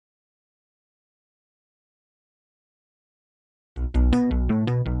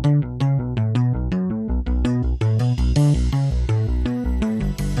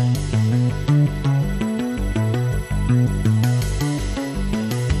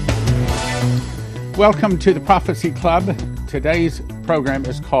Welcome to the Prophecy Club. Today's program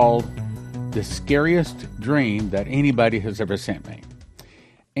is called The Scariest Dream That Anybody Has Ever Sent Me.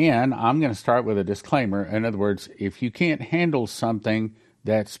 And I'm going to start with a disclaimer. In other words, if you can't handle something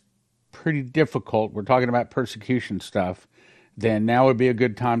that's pretty difficult, we're talking about persecution stuff, then now would be a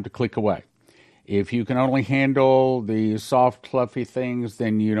good time to click away. If you can only handle the soft, fluffy things,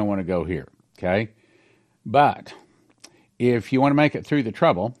 then you don't want to go here, okay? But if you want to make it through the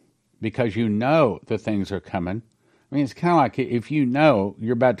trouble, because you know the things are coming, I mean, it's kind of like if you know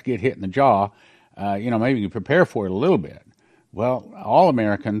you're about to get hit in the jaw, maybe you prepare for it a little bit. Well, all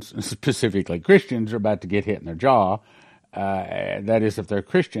Americans, specifically Christians, are about to get hit in their jaw. That is, if they're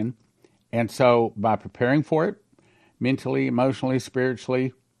Christian. And so by preparing for it, mentally, emotionally,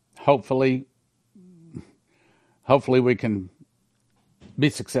 spiritually, hopefully we can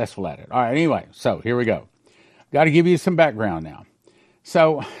be successful at it. All right, anyway, so here we go. Got to give you some background now.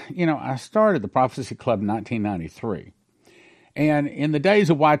 So, I started the Prophecy Club in 1993. And in the days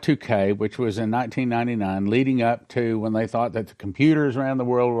of Y2K, which was in 1999, leading up to when they thought that the computers around the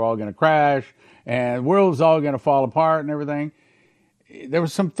world were all going to crash and the world was all going to fall apart and everything, there were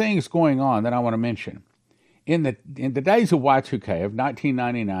some things going on that I want to mention. In the days of Y2K of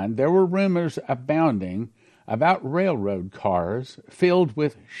 1999, there were rumors abounding about railroad cars filled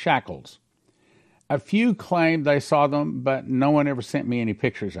with shackles. A few claimed they saw them, but no one ever sent me any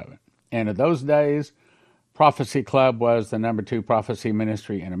pictures of it. And in those days, Prophecy Club was the number 2 prophecy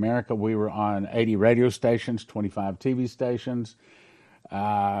ministry in America. We were on 80 radio stations, 25 TV stations,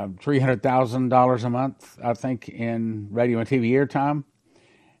 $300,000 a month, I think, in radio and TV airtime.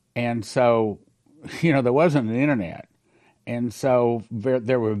 And so, there wasn't an internet. And so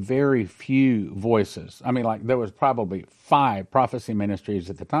there were very few voices. I mean, there was probably 5 prophecy ministries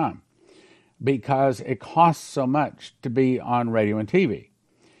at the time because it costs so much to be on radio and TV.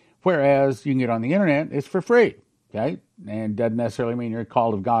 Whereas you can get on the internet, it's for free, okay? And doesn't necessarily mean you're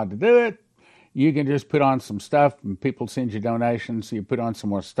called of God to do it. You can just put on some stuff and people send you donations, so you put on some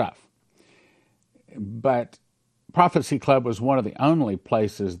more stuff. But Prophecy Club was one of the only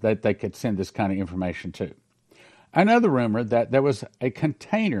places that they could send this kind of information to. Another rumor that there was a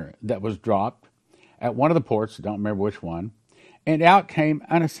container that was dropped at one of the ports, I don't remember which one, and out came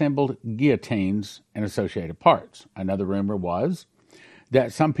unassembled guillotines and associated parts. Another rumor was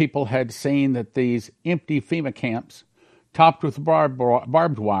that some people had seen that these empty FEMA camps, topped with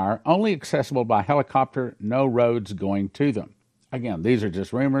barbed wire, only accessible by helicopter, no roads going to them. Again, these are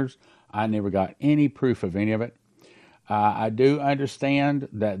just rumors. I never got any proof of any of it. I do understand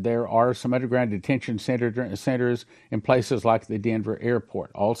that there are some underground detention centers in places like the Denver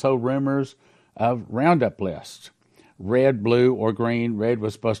airport. Also rumors of roundup lists. Red, blue, or green. Red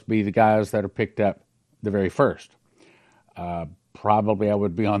was supposed to be the guys that are picked up the very first. Probably I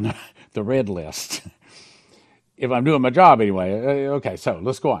would be on the red list. If I'm doing my job anyway. Okay, so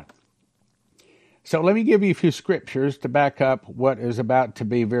let's go on. So let me give you a few scriptures to back up what is about to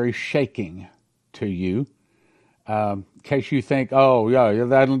be very shaking to you. In case you think, oh, yeah,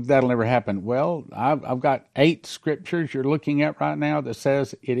 that'll never happen. Well, I've got 8 scriptures you're looking at right now that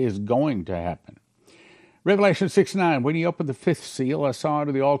says it is going to happen. Revelation 6:9, when he opened the 5th seal, I saw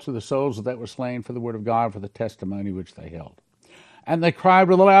under the altar the souls that were slain for the word of God, for the testimony which they held. And they cried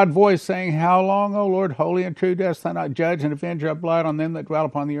with a loud voice, saying, How long, O Lord, holy and true, dost thou not judge and avenge our blood on them that dwell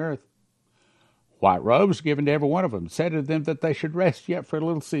upon the earth? White robes given to every one of them, said to them that they should rest yet for a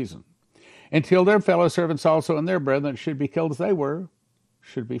little season, until their fellow servants also and their brethren should be killed as they were,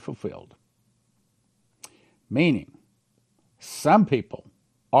 should be fulfilled. Meaning, some people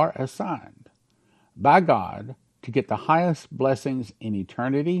are assigned by God to get the highest blessings in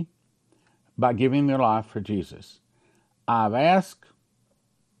eternity by giving their life for Jesus. I've asked,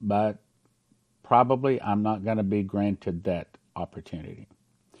 but probably I'm not going to be granted that opportunity.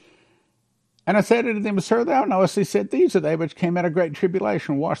 And I said unto them, Sir, thou knowest, he said, these are they which came out of great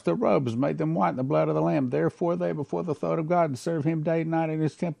tribulation, washed their robes, made them white in the blood of the Lamb. Therefore they before the throne of God serve him day and night in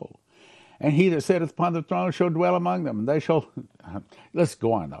his temple. And he that sitteth upon the throne shall dwell among them, and they shall... Let's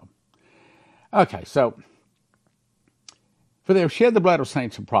go on, though. Okay, so... For they have shed the blood of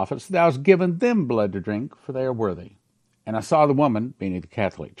saints and prophets, thou hast given them blood to drink, for they are worthy. And I saw the woman, meaning the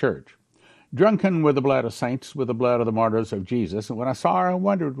Catholic Church, drunken with the blood of saints, with the blood of the martyrs of Jesus. And when I saw her, I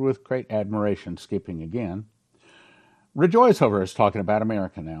wondered with great admiration, skipping again. Rejoice over us, talking about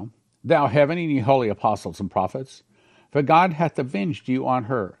America now. Thou heaven, and ye holy apostles and prophets, for God hath avenged you on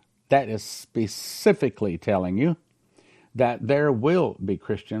her. That is specifically telling you that there will be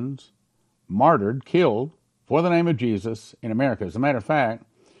Christians martyred, killed, for the name of Jesus in America. As a matter of fact,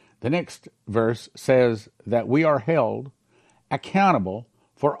 the next verse says that we are held accountable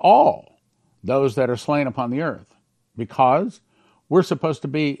for all those that are slain upon the earth, because we're supposed to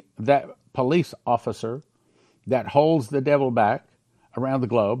be that police officer that holds the devil back around the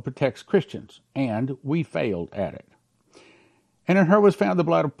globe, protects Christians, and we failed at it. And in her was found the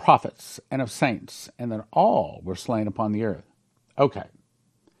blood of prophets and of saints, and that all were slain upon the earth. Okay,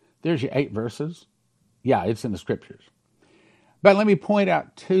 there's your 8 verses. Yeah, it's in the scriptures. But let me point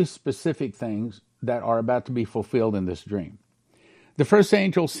out 2 specific things that are about to be fulfilled in this dream. The first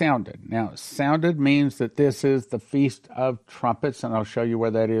angel sounded. Now, sounded means that this is the Feast of Trumpets, and I'll show you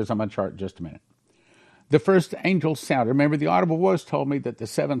where that is on my chart in just a minute. The first angel sounded. Remember, the audible voice told me that the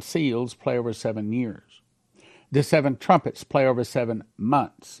 7 seals play over 7 years. The 7 trumpets play over 7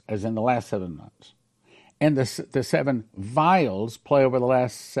 months, as in the last 7 months. And the 7 vials play over the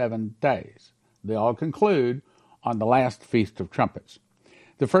last 7 days. They all conclude on the last Feast of Trumpets.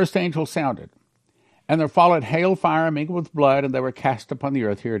 The first angel sounded, and there followed hail, fire mingled with blood, and they were cast upon the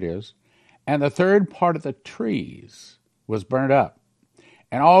earth. Here it is. And the third part of the trees was burned up,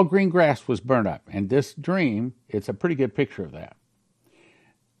 and all green grass was burned up. And this dream, it's a pretty good picture of that.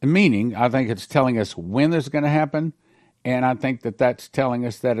 Meaning, I think it's telling us when this is going to happen, and I think that that's telling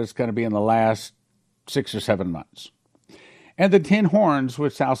us that it's going to be in the last 6 or 7 months. And the 10 horns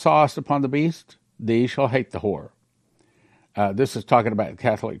which thou sawest upon the beast, these shall hate the whore. This is talking about the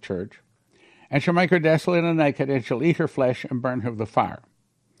Catholic Church. And shall make her desolate and naked, and shall eat her flesh and burn her with the fire.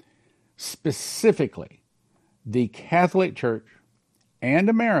 Specifically, the Catholic Church and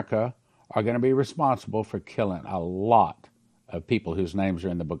America are going to be responsible for killing a lot of people whose names are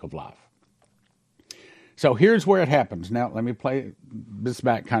in the book of life. So here's where it happens. Now, let me play this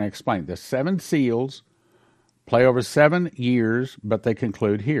back, kind of explain. The 7 seals play over 7 years, but they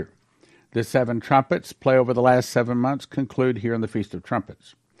conclude here. The 7 trumpets play over the last 7 months, conclude here on the Feast of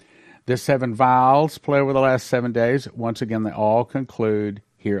Trumpets. The 7 vials play over the last 7 days. Once again, they all conclude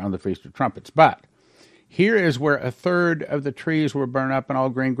here on the Feast of Trumpets. But here is where a third of the trees were burned up and all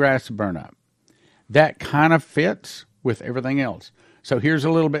green grass burned up. That kind of fits with everything else. So here's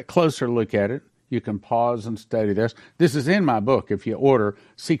a little bit closer look at it. You can pause and study this. This is in my book. If you order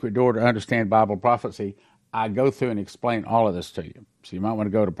Secret Door to Understand Bible Prophecy, I go through and explain all of this to you. So you might want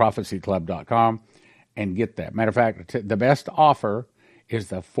to go to prophecyclub.com and get that. Matter of fact, the best offer is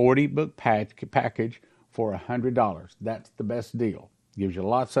the 40-book package for $100. That's the best deal. Gives you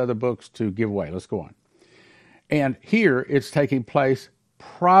lots of other books to give away. Let's go on. And here, it's taking place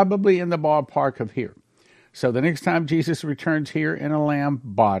probably in the ballpark of here. So the next time Jesus returns here in a lamb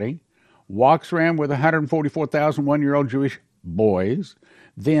body, walks around with 144,000 one-year-old Jewish boys,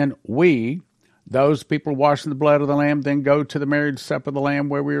 then we, those people washing the blood of the lamb, then go to the marriage supper of the lamb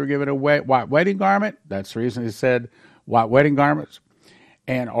where we were given a white wedding garment. That's the reason he said white wedding garments.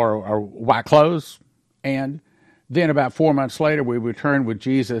 Or white clothes, and then about 4 months later, we return with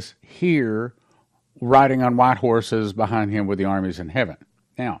Jesus here, riding on white horses behind him with the armies in heaven.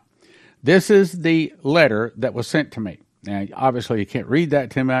 Now, this is the letter that was sent to me. Now, obviously, you can't read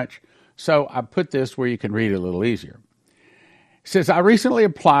that too much, so I put this where you can read it a little easier. It says, I recently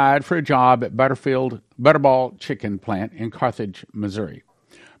applied for a job at Butterball Chicken Plant in Carthage, Missouri.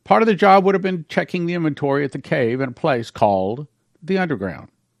 Part of the job would have been checking the inventory at the cave in a place called the Underground.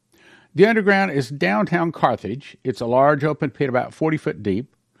 The Underground is downtown Carthage. It's a large open pit about 40 foot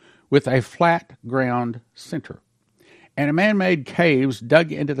deep with a flat ground center and a man-made caves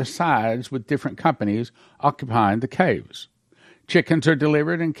dug into the sides with different companies occupying the caves. Chickens are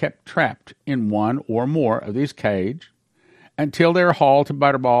delivered and kept trapped in one or more of these cages until they are hauled to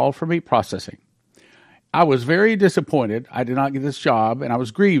Butterball for meat processing. I was very disappointed I did not get this job, and I was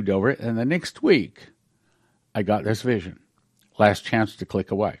grieved over it, and the next week I got this vision. Last chance to click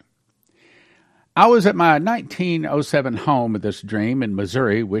away. I was at my 1907 home at this dream in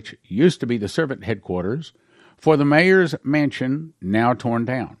Missouri, which used to be the servant headquarters for the mayor's mansion, now torn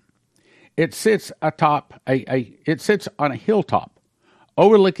down. It sits on a hilltop,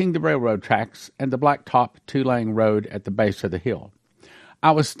 overlooking the railroad tracks and the blacktop 2-lane road at the base of the hill.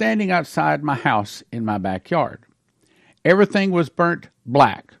 I was standing outside my house in my backyard. Everything was burnt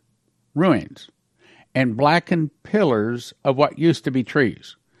black, ruins, and blackened pillars of what used to be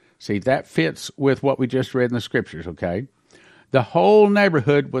trees. See, that fits with what we just read in the scriptures, okay? The whole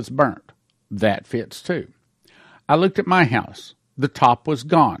neighborhood was burnt. That fits too. I looked at my house. The top was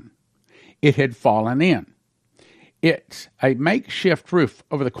gone. It had fallen in. It's a makeshift roof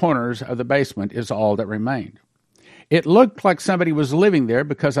over the corners of the basement is all that remained. It looked like somebody was living there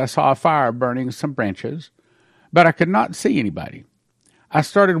because I saw a fire burning some branches, but I could not see anybody. I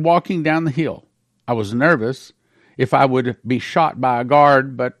started walking down the hill. I was nervous if I would be shot by a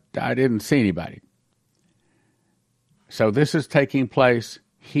guard, but I didn't see anybody. So this is taking place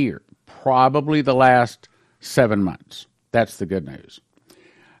here, probably the last 7 months. That's the good news.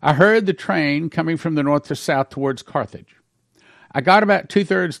 I heard the train coming from the north to south towards Carthage. I got about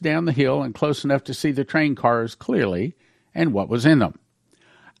 2/3 down the hill and close enough to see the train cars clearly and what was in them.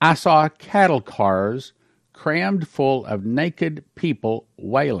 I saw cattle cars crammed full of naked people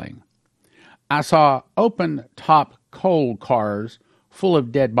wailing. I saw open-top coal cars full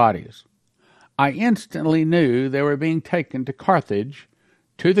of dead bodies. I instantly knew they were being taken to Carthage,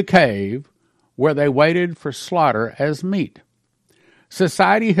 to the cave, where they waited for slaughter as meat.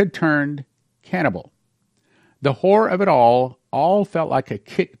 Society had turned cannibal. The horror of it all felt like a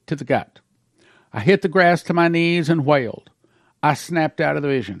kick to the gut. I hit the grass to my knees and wailed. I snapped out of the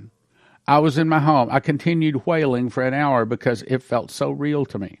vision. I was in my home. I continued wailing for an hour because it felt so real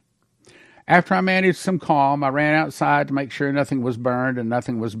to me. After I managed some calm, I ran outside to make sure nothing was burned and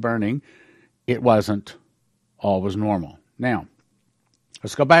nothing was burning. It wasn't. All was normal. Now,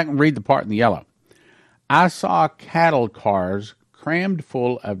 let's go back and read the part in the yellow. I saw cattle cars crammed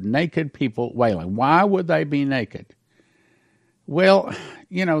full of naked people wailing. Why would they be naked? Well,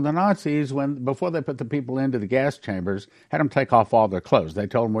 the Nazis, before they put the people into the gas chambers, had them take off all their clothes. They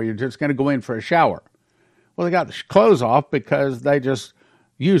told them, well, you're just going to go in for a shower. Well, they got the clothes off because they just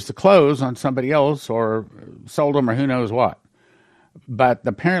used the clothes on somebody else or sold them or who knows what. But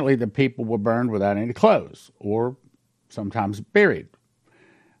apparently the people were burned without any clothes or sometimes buried.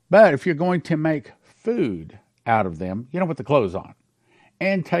 But if you're going to make food out of them, you don't put the clothes on.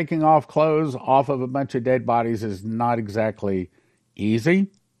 And taking off clothes off of a bunch of dead bodies is not exactly easy,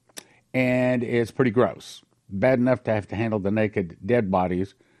 and it's pretty gross. Bad enough to have to handle the naked dead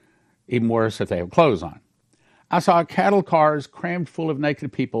bodies, even worse if they have clothes on. I saw cattle cars crammed full of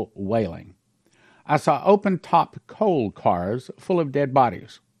naked people wailing. I saw open-top coal cars full of dead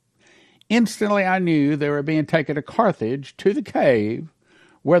bodies. Instantly I knew they were being taken to Carthage, to the cave,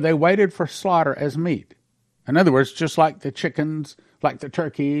 where they waited for slaughter as meat. In other words, just like the chickens, like the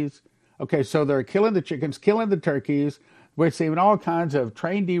turkeys. Okay, so they're killing the chickens, killing the turkeys. We're seeing all kinds of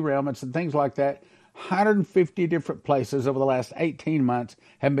train derailments and things like that. 150 different places over the last 18 months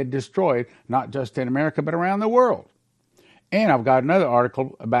have been destroyed, not just in America, but around the world. And I've got another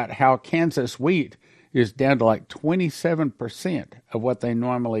article about how Kansas wheat is down to like 27% of what they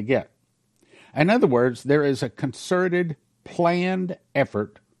normally get. In other words, there is a concerted, planned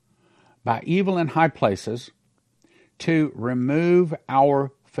effort by evil in high places to remove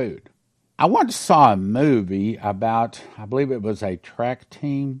our food. I once saw a movie about, I believe it was a track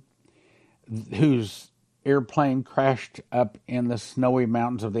team whose airplane crashed up in the snowy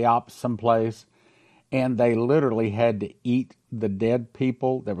mountains of the Alps someplace, and they literally had to eat the dead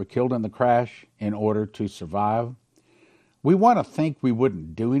people that were killed in the crash in order to survive. We want to think we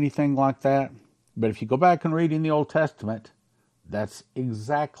wouldn't do anything like that, but if you go back and read in the Old Testament, that's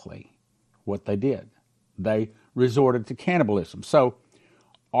exactly what they did. They resorted to cannibalism. So,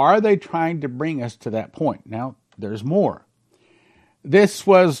 are they trying to bring us to that point? Now, there's more. This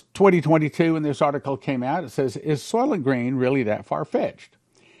was 2022 when this article came out. It says, is Soylent Green really that far-fetched?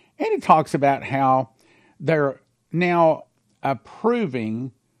 And it talks about how they're now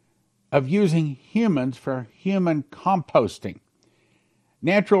approving of using humans for human composting.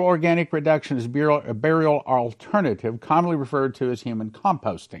 Natural organic reduction is a burial alternative, commonly referred to as human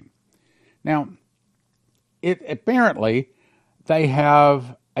composting. Now, apparently, they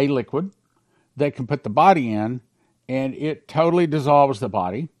have a liquid they can put the body in, and it totally dissolves the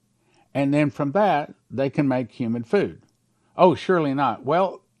body. And then from that, they can make human food. Oh, surely not.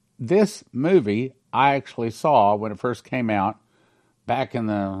 Well, this movie I actually saw when it first came out back in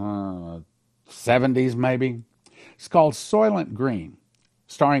the 70s, maybe. It's called Soylent Green,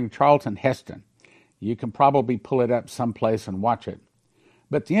 starring Charlton Heston. You can probably pull it up someplace and watch it.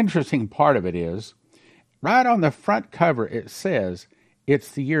 But the interesting part of it is, right on the front cover, it says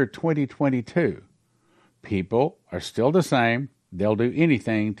it's the year 2022. People are still the same. They'll do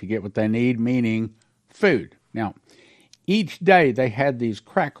anything to get what they need, meaning food. Now, each day they had these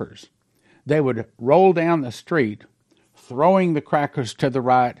crackers. They would roll down the street, throwing the crackers to the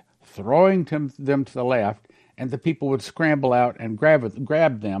right, throwing them to the left, and the people would scramble out and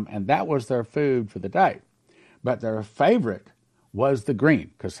grab them, and that was their food for the day. But their favorite was the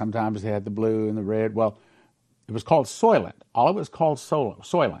green, because sometimes they had the blue and the red. Well, it was called Soylent. All of it was called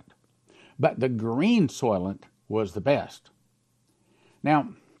Soylent. But the green Soylent was the best. Now,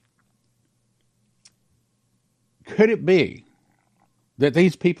 could it be that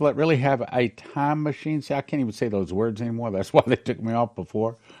these people that really have a time machine, see, I can't even say those words anymore. That's why they took me off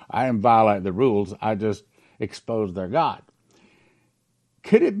before. I didn't violate the rules. I just exposed their God.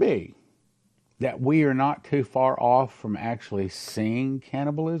 Could it be that we are not too far off from actually seeing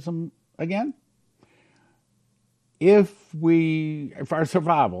cannibalism again? If our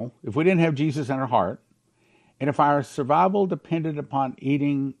survival, if we didn't have Jesus in our heart, and if our survival depended upon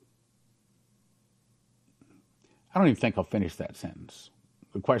eating, I don't even think I'll finish that sentence.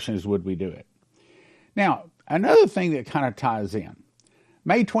 The question is, would we do it? Now, another thing that kind of ties in.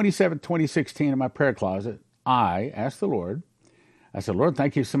 May 27, 2016, in my prayer closet, I asked the Lord, I said, Lord,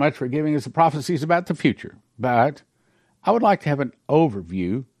 thank you so much for giving us the prophecies about the future, but I would like to have an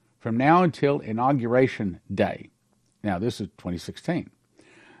overview from now until Inauguration Day. Now, this is 2016.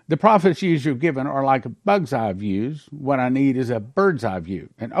 The prophecies you've given are like bug's eye views. What I need is a bird's eye view,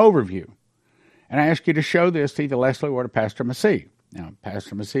 an overview. And I ask you to show this to either Leslie or to Pastor Massey. Now,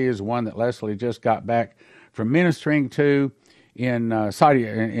 Pastor Massey is one that Leslie just got back from ministering to in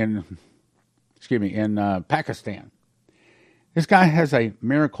Pakistan. This guy has a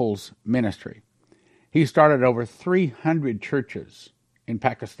miracles ministry. He started over 300 churches in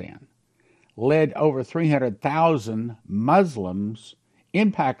Pakistan, led over 300,000 Muslims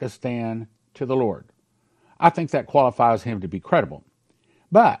in Pakistan to the Lord. I think that qualifies him to be credible.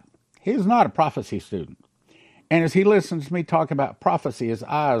 But he's not a prophecy student. And as he listens to me talk about prophecy, his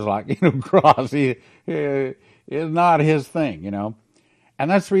eyes cross. It's not his thing,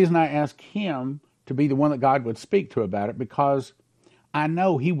 And that's the reason I asked him to be the one that God would speak to about it, because I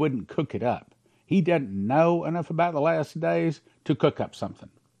know he wouldn't cook it up. He doesn't know enough about the last days to cook up something.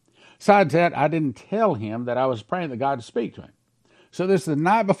 Besides that, I didn't tell him that I was praying that God would speak to him. So this is the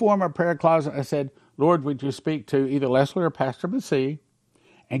night before my prayer closet. I said, Lord, would you speak to either Leslie or Pastor Massey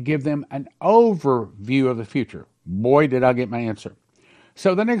and give them an overview of the future? Boy, did I get my answer.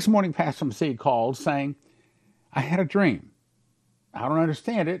 So the next morning, Pastor Massey called saying, I had a dream. I don't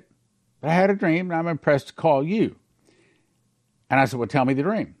understand it, but I had a dream, and I'm impressed to call you. And I said, well, tell me the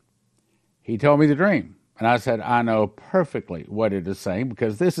dream. He told me the dream. And I said, I know perfectly what it is saying,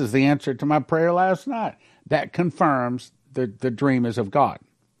 because this is the answer to my prayer last night. That confirms the dream is of God.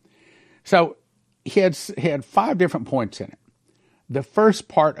 So he had 5 different points in it. The first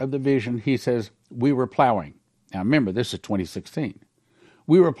part of the vision, he says, we were plowing. Now remember, this is 2016.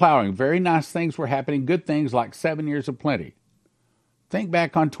 We were plowing. Very nice things were happening, good things like 7 years of plenty. Think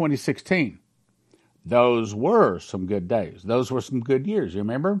back on 2016. Those were some good days. Those were some good years, you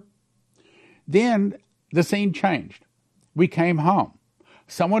remember? Then the scene changed. We came home.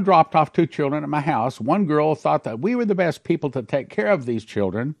 Someone dropped off 2 children at my house. One girl thought that we were the best people to take care of these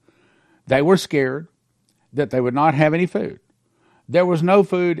children. They were scared that they would not have any food. There was no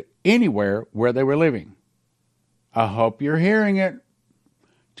food anywhere where they were living. I hope you're hearing it.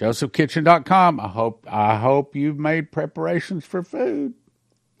 JosephKitchen.com. I hope you've made preparations for food.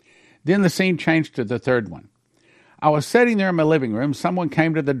 Then the scene changed to the third one. I was sitting there in my living room. Someone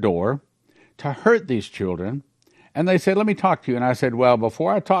came to the door to hurt these children. And they said, let me talk to you. And I said, well,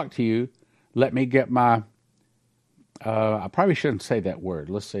 before I talk to you, let me get my, I probably shouldn't say that word.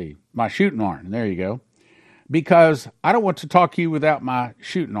 Let's see. My shooting iron. There you go. Because I don't want to talk to you without my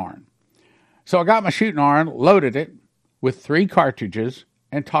shooting iron. So I got my shooting iron, loaded it with 3 cartridges,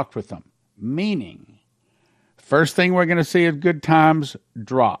 and talked with them. Meaning, first thing we're going to see is good times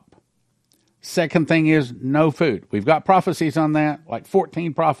drop. Second thing is no food. We've got prophecies on that, like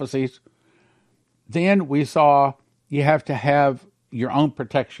 14 prophecies. Then we saw you have to have your own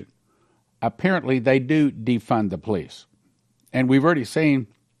protection. Apparently, they do defund the police. And we've already seen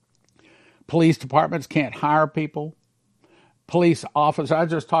police departments can't hire people. Police officers, I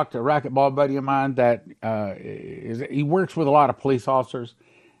just talked to a racquetball buddy of mine that he works with a lot of police officers,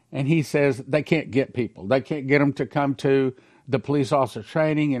 and he says they can't get people. They can't get them to come to the police officer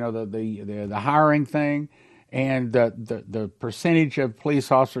training, the hiring thing. And the percentage of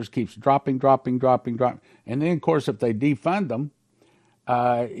police officers keeps dropping. And then, of course, if they defund them,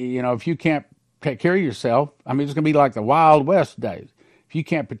 if you can't take care of yourself, it's going to be like the Wild West days. If you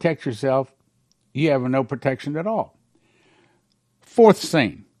can't protect yourself, you have no protection at all. Fourth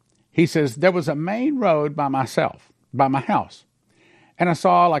scene, he says, there was a main road by my house. And I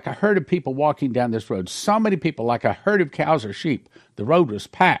saw like a herd of people walking down this road. So many people, like a herd of cows or sheep. The road was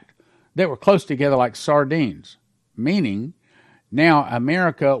packed. They were close together like sardines, meaning now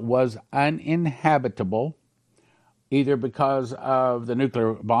America was uninhabitable, either because of the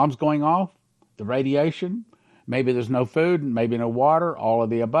nuclear bombs going off, the radiation, maybe there's no food, maybe no water, all of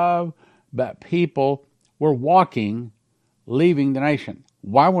the above, but people were walking, leaving the nation.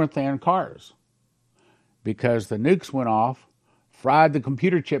 Why weren't they in cars? Because the nukes went off, fried the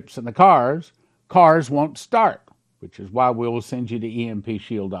computer chips in the cars won't start, which is why we will send you to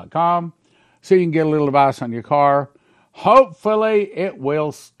empshield.com so you can get a little advice on your car. Hopefully it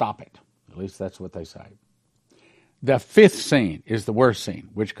will stop it. At least that's what they say. The fifth scene is the worst scene,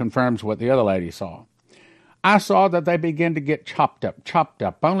 which confirms what the other lady saw. I saw that they begin to get chopped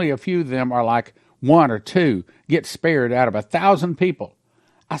up. Only a few of them are like one or two get spared out of 1,000 people.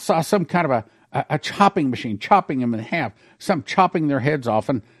 I saw some kind of a chopping machine chopping them in half, some chopping their heads off,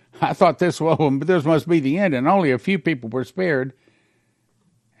 and I thought this must be the end, and only a few people were spared,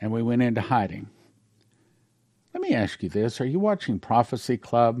 and we went into hiding. Let me ask you this. Are you watching Prophecy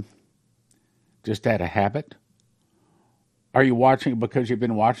Club just out of habit? Are you watching it because you've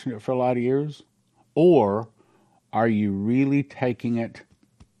been watching it for a lot of years? Or are you really taking it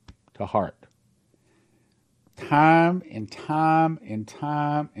to heart? Time and time and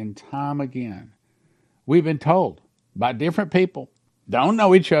time and time again, we've been told by different people, don't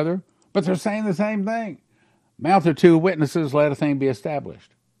know each other, but they're saying the same thing. Mouth of two witnesses, let a thing be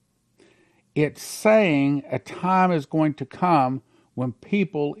established. It's saying a time is going to come when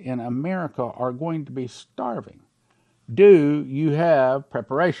people in America are going to be starving. Do you have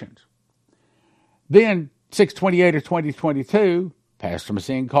preparations? Then, 6/28 of 2022, Pastor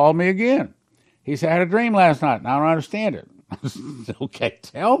Messine called me again. He said, I had a dream last night, and I don't understand it. I said, okay,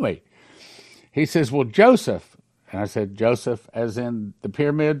 tell me. He says, well, Joseph. And I said, Joseph as in the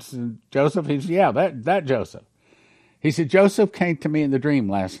pyramids and Joseph? He said, yeah, that Joseph. He said, Joseph came to me in the dream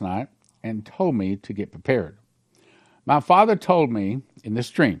last night and told me to get prepared. My father told me in this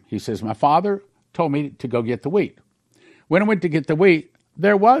dream, he says, my father told me to go get the wheat. When I went to get the wheat,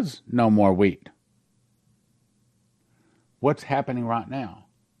 there was no more wheat. What's happening right now?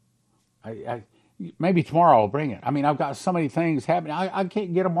 Maybe tomorrow I'll bring it. I mean, I've got so many things happening. I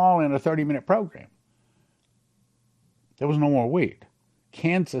can't get them all in a 30-minute program. There was no more wheat.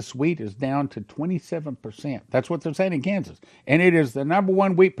 Kansas wheat is down to 27%. That's what they're saying in Kansas. And it is the number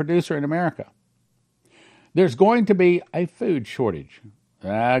one wheat producer in America. There's going to be a food shortage.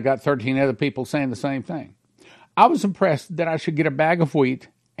 I got 13 other people saying the same thing. I was impressed that I should get a bag of wheat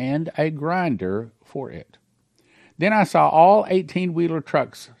and a grinder for it. Then I saw all 18-wheeler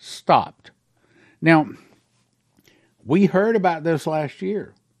trucks stopped. Now, we heard about this last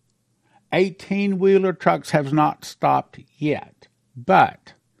year. 18-wheeler trucks have not stopped yet.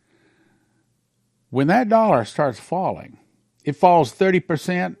 But when that dollar starts falling, it falls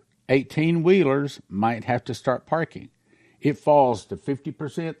 30%, 18-wheelers might have to start parking. It falls to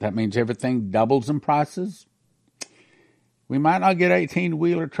 50%, that means everything doubles in prices. We might not get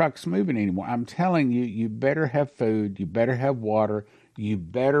 18-wheeler trucks moving anymore. I'm telling you, you better have food. You better have water. You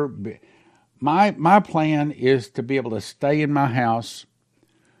better be... My plan is to be able to stay in my house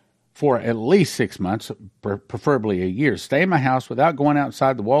for at least 6 months, preferably a year. Stay in my house without going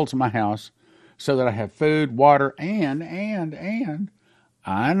outside the walls of my house so that I have food, water, and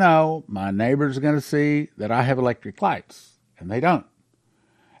I know my neighbors are going to see that I have electric lights, and they don't.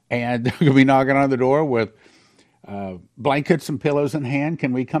 And they're going to be knocking on the door with blankets and pillows in hand.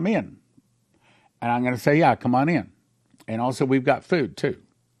 Can we come in? And I'm going to say, yeah, come on in. And also, we've got food, too.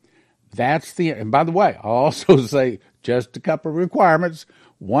 And by the way, I'll also say just a couple of requirements.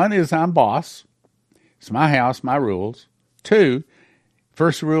 One is I'm boss. It's my house, my rules. 2,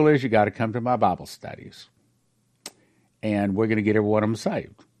 first rule is you got to come to my Bible studies. And we're going to get every one of them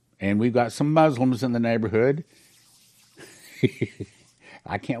saved. And we've got some Muslims in the neighborhood.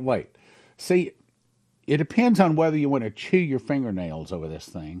 I can't wait. See, it depends on whether you want to chew your fingernails over this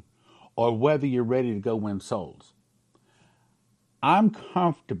thing or whether you're ready to go win souls. I'm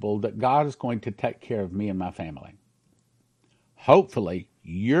comfortable that God is going to take care of me and my family. Hopefully,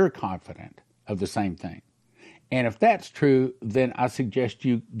 you're confident of the same thing. And if that's true, then I suggest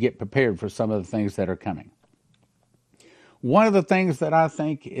you get prepared for some of the things that are coming. One of the things that I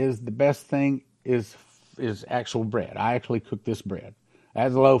think is the best thing is actual bread. I actually cook this bread.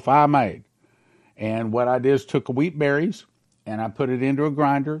 That's a loaf I made. And what I did is took wheat berries and I put it into a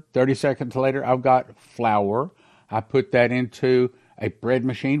grinder. 30 seconds later, I've got flour. I put that into a bread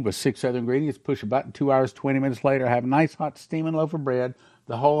machine with 6 other ingredients, push a button, 2 hours, 20 minutes later, I have a nice hot steaming loaf of bread.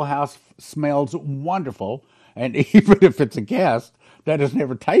 The whole house smells wonderful. And even if it's a guest that has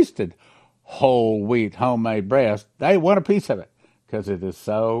never tasted whole wheat homemade bread, they want a piece of it because it is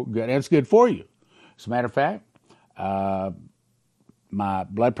so good. And it's good for you. As a matter of fact, my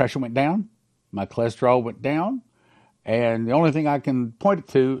blood pressure went down, my cholesterol went down, and the only thing I can point it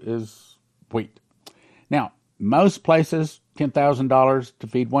to is wheat. Now, most places, $10,000 to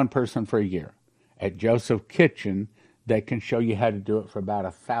feed one person for a year. At Joseph Kitchen, they can show you how to do it for about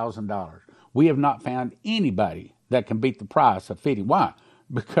 $1,000. We have not found anybody that can beat the price of feeding. Why?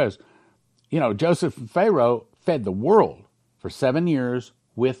 Because, Joseph and Pharaoh fed the world for 7 years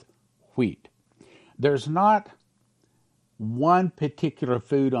with wheat. There's not one particular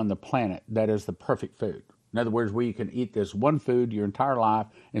food on the planet that is the perfect food. In other words, where you can eat this one food your entire life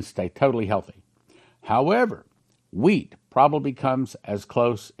and stay totally healthy. However, wheat probably comes as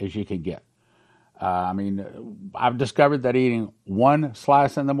close as you can get. I've discovered that eating one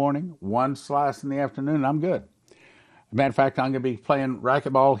slice in the morning, one slice in the afternoon, I'm good. As a matter of fact, I'm going to be playing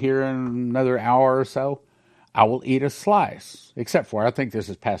racquetball here in another hour or so. I will eat a slice, except for I think this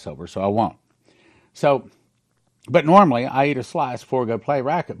is Passover, so I won't. But normally I eat a slice before I go play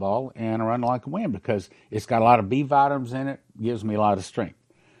racquetball and I run like a wind because it's got a lot of B vitamins in it, gives me a lot of strength.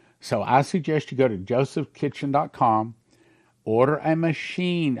 So I suggest you go to josephkitchen.com, order a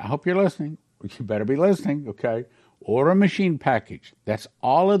machine. I hope you're listening. You better be listening, okay? Order a machine package. That's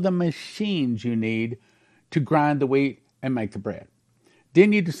all of the machines you need to grind the wheat and make the bread.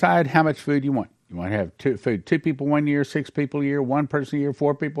 Then you decide how much food you want. You want to have two people 1 year, 6 people a year, one person a year,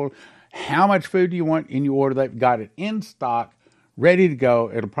 4 people. How much food do you want? And you order that. Got it in stock, ready to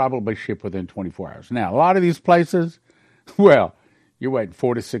go. It'll probably ship within 24 hours. Now, a lot of these places, well, you're waiting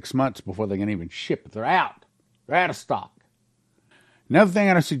 4 to 6 months before they can even ship it. They're out. They're out of stock. Another thing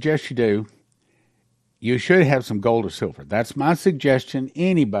I suggest you do, you should have some gold or silver. That's my suggestion.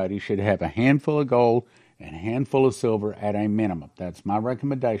 Anybody should have a handful of gold and a handful of silver at a minimum. That's my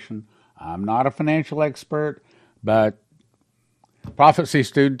recommendation. I'm not a financial expert, but prophecy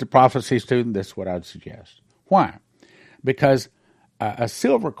student to prophecy student, this is what I'd suggest. Why? Because a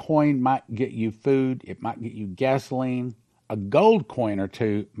silver coin might get you food. It might get you gasoline. A gold coin or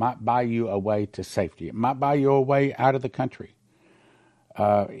two might buy you a way to safety. It might buy you a way out of the country.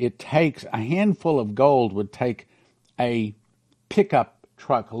 It takes a handful of gold would take a pickup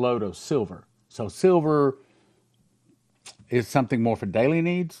truck load of silver. So silver is something more for daily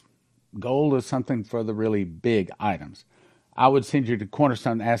needs. Gold is something for the really big items. I would send you to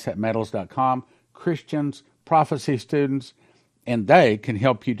cornerstoneassetmetals.com, Christians, prophecy students, and they can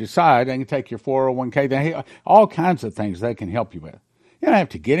help you decide. They can take your 401k. They all kinds of things they can help you with. You don't have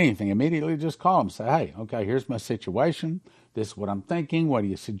to get anything immediately. Just call them. Say, hey, okay, here's my situation. This is what I'm thinking. What do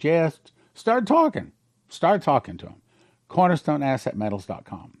you suggest? Start talking. Start talking to them.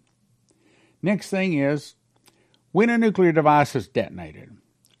 cornerstoneassetmetals.com. Next thing is, when a nuclear device is detonated,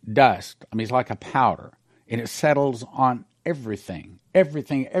 dust, it's like a powder, and it settles on everything, every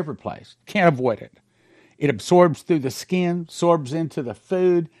place. Can't avoid it. It absorbs through the skin, absorbs into the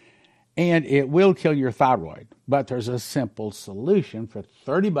food, and it will kill your thyroid. But there's a simple solution. For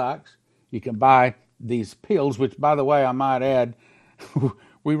 $30, you can buy these pills, which, by the way, I might add,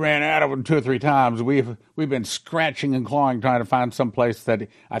 we ran out of them 2 or 3 times. We've been scratching and clawing trying to find some place that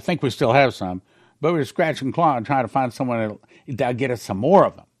I think we still have some, but we're scratching and clawing trying to find someone that'll get us some more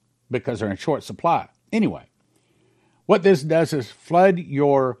of them because they're in short supply. Anyway, what this does is flood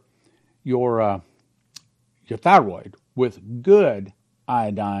your thyroid with good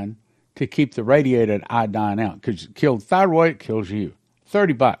iodine to keep the radiated iodine out. Because killed thyroid kills you.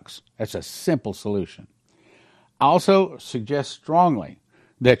 $30. That's a simple solution. I also suggest strongly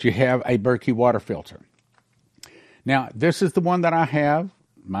that you have a Berkey water filter. Now, this is the one that I have.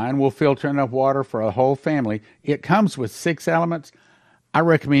 Mine will filter enough water for a whole family. It comes with 6 elements. I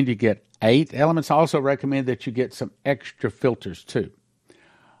recommend you get 8 elements. I also recommend that you get some extra filters too.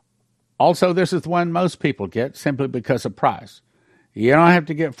 Also, this is the one most people get simply because of price. You don't have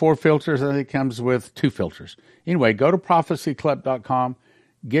to get 4 filters. I think it comes with 2 filters. Anyway, go to prophecyclub.com.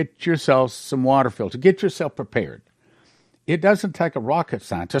 Get yourself some water filter. Get yourself prepared. It doesn't take a rocket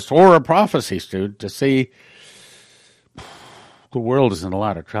scientist or a prophecy student to see the world is in a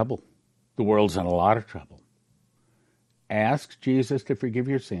lot of trouble. The world's in a lot of trouble. Ask Jesus to forgive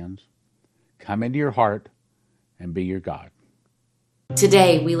your sins. Come into your heart and be your God.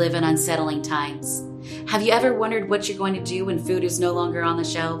 Today, we live in unsettling times. Have you ever wondered what you're going to do when food is no longer on the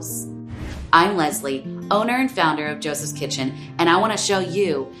shelves? I'm Leslie, owner and founder of Joseph's Kitchen, and I want to show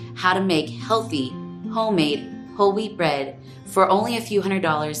you how to make healthy, homemade, whole wheat bread for only a few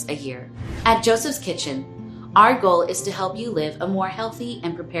 $100s a year. At Joseph's Kitchen, our goal is to help you live a more healthy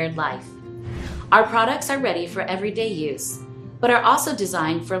and prepared life. Our products are ready for everyday use, but are also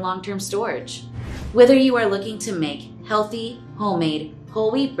designed for long-term storage. Whether you are looking to make healthy, homemade,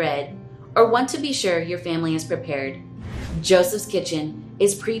 whole wheat bread, or want to be sure your family is prepared, Joseph's Kitchen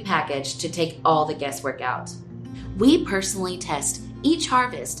is pre-packaged to take all the guesswork out. We personally test each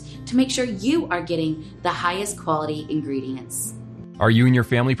harvest to make sure you are getting the highest quality ingredients. Are you and your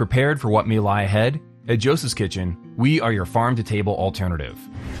family prepared for what may lie ahead? At Joseph's Kitchen, we are your farm-to-table alternative.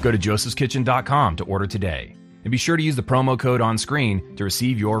 Go to josephskitchen.com to order today. And be sure to use the promo code on screen to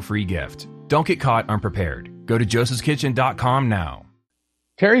receive your free gift. Don't get caught unprepared. Go to josephskitchen.com now.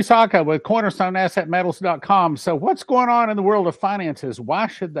 Terry Saka with cornerstoneassetmetals.com. So what's going on in the world of finances? Why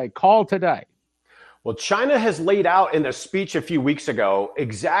should they call today? Well, China has laid out in a speech a few weeks ago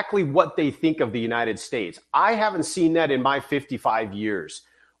exactly what they think of the United States. I haven't seen that in my 55 years.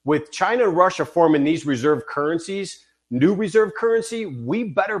 With China and Russia forming these reserve currencies, new reserve currency, we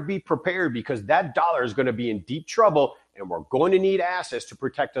better be prepared because that dollar is going to be in deep trouble and we're going to need assets to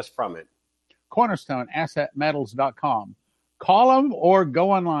protect us from it. CornerstoneAssetMetals.com. Call them or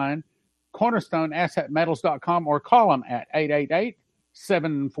go online, CornerstoneAssetMetals.com, or call them at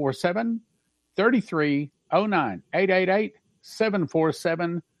 888-747-3309.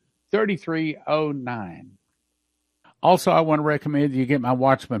 888-747-3309. Also, I want to recommend you get my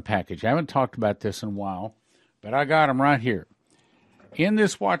Watchman package. I haven't talked about this in a while, but I got them right here. In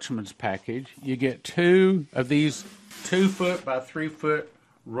this Watchman's package, you get 2 of these 2-foot by 3-foot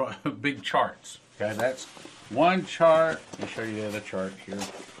big charts. Okay, that's one chart. Let me show you the other chart here.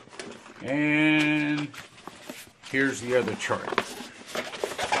 And here's the other chart.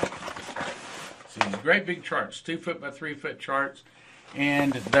 So these great big charts, 2-foot by 3-foot charts,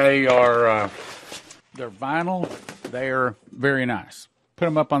 and they are they're vinyl. They are very nice. Put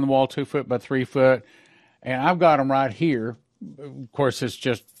them up on the wall, 2-foot by 3-foot, and I've got them right here. Of course, it's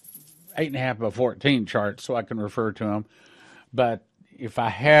just 8.5 by 14 charts, so I can refer to them. But if I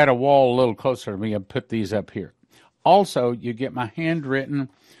had a wall a little closer to me, I'd put these up here. Also, you get my handwritten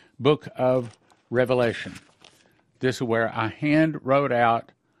book of Revelation. This is where I hand wrote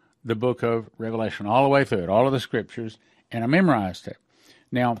out the book of Revelation all the way through it, all of the scriptures, and I memorized it.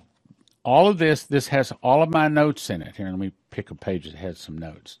 Now, all of this has all of my notes in it. Here, let me pick a page that has some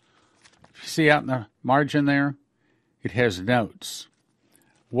notes. If you see out in the margin there, it has notes.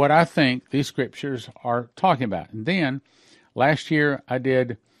 What I think these scriptures are talking about. And then, last year, I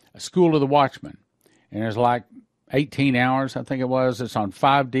did a School of the Watchman, and it's like 18 hours, I think it was. It's on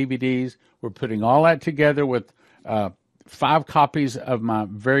 5 DVDs. We're putting all that together with 5 copies of my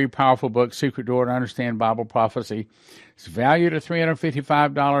very powerful book, Secret Door to Understand Bible Prophecy. It's valued at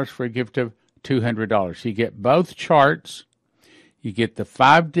 $355 for a gift of $200. You get both charts. You get the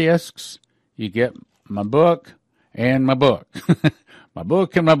 5 discs. You get my book and my book. My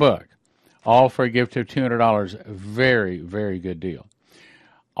book and my book. All for a gift of $200. Very, very good deal.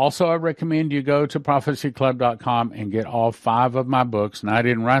 Also, I recommend you go to prophecyclub.com and get all 5 of my books. And I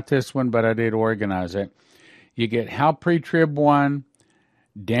didn't write this one, but I did organize it. You get How Pre-Trib 1,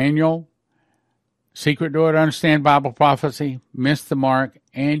 Daniel, Secret Door to Understand Bible Prophecy, Miss the Mark,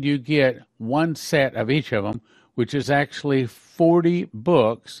 and you get one set of each of them, which is actually 40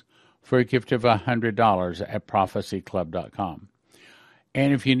 books for a gift of $100 at prophecyclub.com.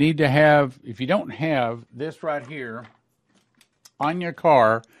 And if you don't have this right here on your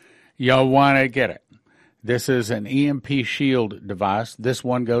car, you'll want to get it. This is an EMP shield device. This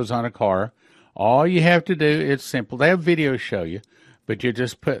one goes on a car. All you have to do, it's simple. They have videos show you, but you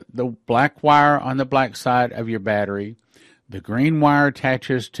just put the black wire on the black side of your battery. The green wire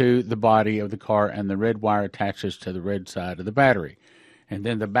attaches to the body of the car, and the red wire attaches to the red side of the battery. And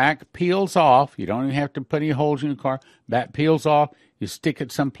then the back peels off. You don't even have to put any holes in your car. Back peels off. You stick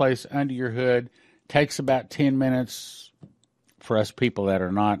it someplace under your hood. Takes about 10 minutes for us people that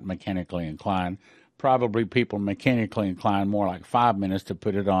are not mechanically inclined. Probably people mechanically inclined more like 5 minutes to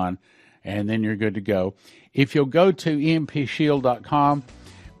put it on, and then you're good to go. If you'll go to empshield.com,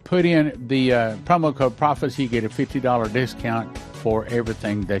 put in the promo code PROPHECY, you get a $50 discount for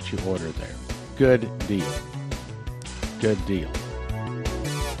everything that you order there. Good deal. Good deal.